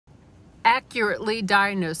Accurately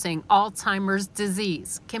diagnosing Alzheimer's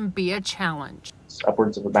disease can be a challenge.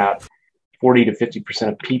 Upwards of about 40 to 50%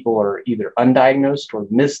 of people are either undiagnosed or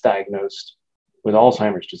misdiagnosed with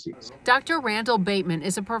Alzheimer's disease. Dr. Randall Bateman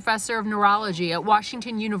is a professor of neurology at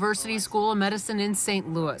Washington University School of Medicine in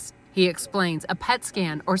St. Louis. He explains a PET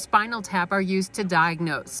scan or spinal tap are used to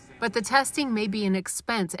diagnose, but the testing may be an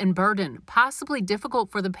expense and burden, possibly difficult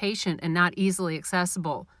for the patient and not easily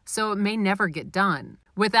accessible, so it may never get done.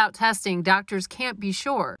 Without testing, doctors can't be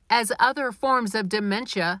sure, as other forms of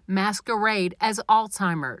dementia masquerade as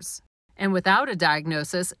Alzheimer's. And without a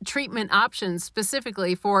diagnosis, treatment options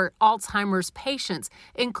specifically for Alzheimer's patients,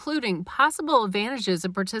 including possible advantages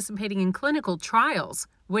of participating in clinical trials,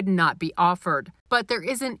 would not be offered. But there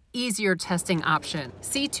is an easier testing option.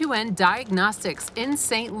 C2N Diagnostics in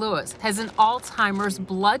St. Louis has an Alzheimer's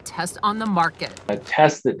blood test on the market. A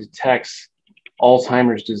test that detects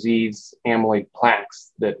Alzheimer's disease amyloid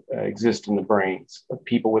plaques that exist in the brains of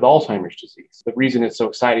people with Alzheimer's disease. The reason it's so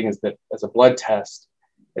exciting is that as a blood test,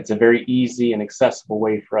 it's a very easy and accessible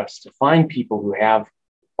way for us to find people who have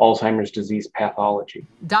Alzheimer's disease pathology.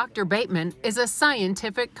 Dr. Bateman is a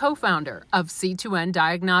scientific co-founder of C2N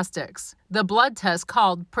Diagnostics. The blood test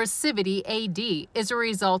called Precivity AD is a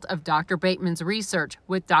result of Dr. Bateman's research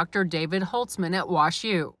with Dr. David Holtzman at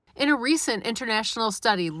WashU. In a recent international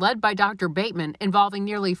study led by Dr. Bateman involving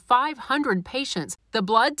nearly 500 patients, the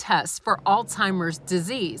blood test for Alzheimer's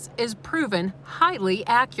disease is proven highly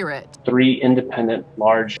accurate. 3 independent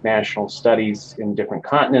large national studies in different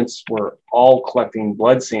continents were all collecting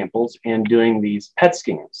blood samples and doing these PET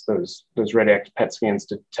scans, those radioactive PET scans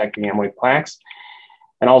to detect the amyloid plaques,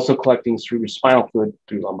 and also collecting cerebrospinal fluid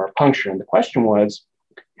through lumbar puncture. And the question was,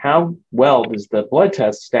 how well does the blood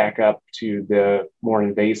test stack up to the more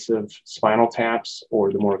invasive spinal taps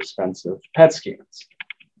or the more expensive PET scans?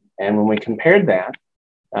 And when we compared that,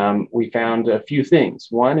 we found a few things.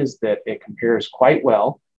 One is that it compares quite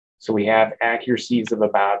well. So we have accuracies of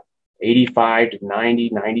about 85 to 90,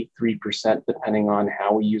 93%, depending on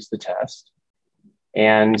how we use the test.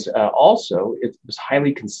 And also, it was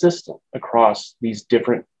highly consistent across these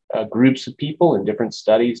different groups of people in different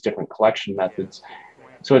studies, different collection methods.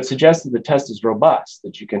 So it suggests that the test is robust,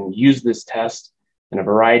 that you can use this test in a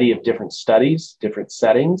variety of different studies, different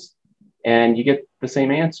settings, and you get the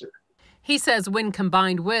same answer. He says when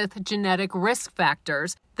combined with genetic risk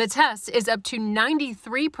factors, the test is up to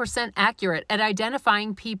 93% accurate at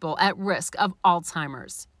identifying people at risk of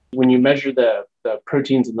Alzheimer's. When you measure the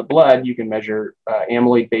proteins in the blood, you can measure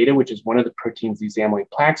amyloid beta, which is one of the proteins these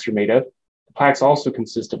amyloid plaques are made of. The plaques also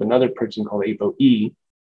consist of another protein called ApoE.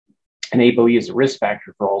 And ApoE is a risk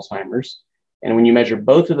factor for Alzheimer's. And when you measure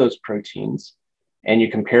both of those proteins and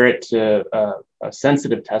you compare it to a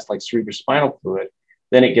sensitive test like cerebrospinal fluid,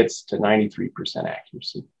 then it gets to 93%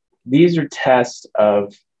 accuracy. These are tests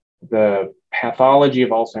of the pathology of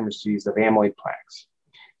Alzheimer's disease of amyloid plaques.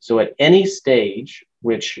 So at any stage,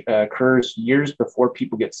 which occurs years before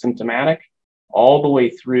people get symptomatic, all the way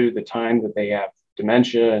through the time that they have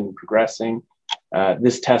dementia and progressing,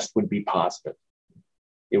 this test would be positive.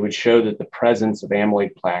 It would show that the presence of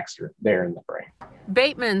amyloid plaques are there in the brain.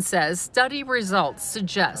 Bateman says study results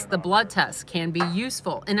suggest the blood test can be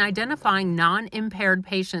useful in identifying non-impaired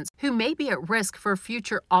patients who may be at risk for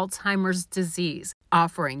future Alzheimer's disease,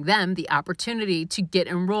 offering them the opportunity to get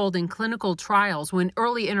enrolled in clinical trials when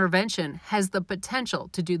early intervention has the potential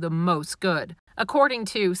to do the most good. According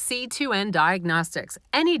to C2N Diagnostics,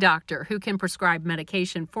 any doctor who can prescribe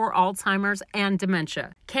medication for Alzheimer's and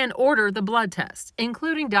dementia can order the blood test,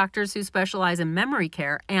 including doctors who specialize in memory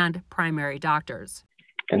care and primary doctors.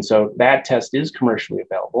 And so that test is commercially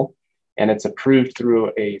available, and it's approved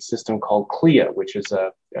through a system called CLIA, which is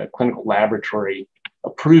a clinical laboratory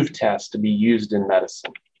approved test to be used in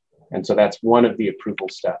medicine. And so that's one of the approval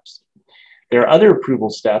steps. There are other approval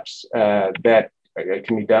steps that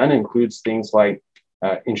can be done. It includes things like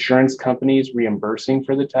insurance companies reimbursing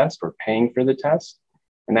for the test or paying for the test.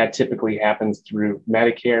 And that typically happens through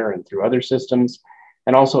Medicare and through other systems.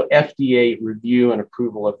 And also FDA review and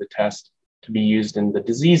approval of the test to be used in the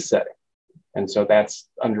disease setting. And so that's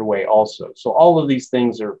underway also. So all of these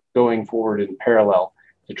things are going forward in parallel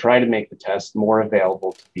to try to make the test more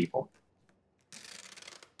available to people.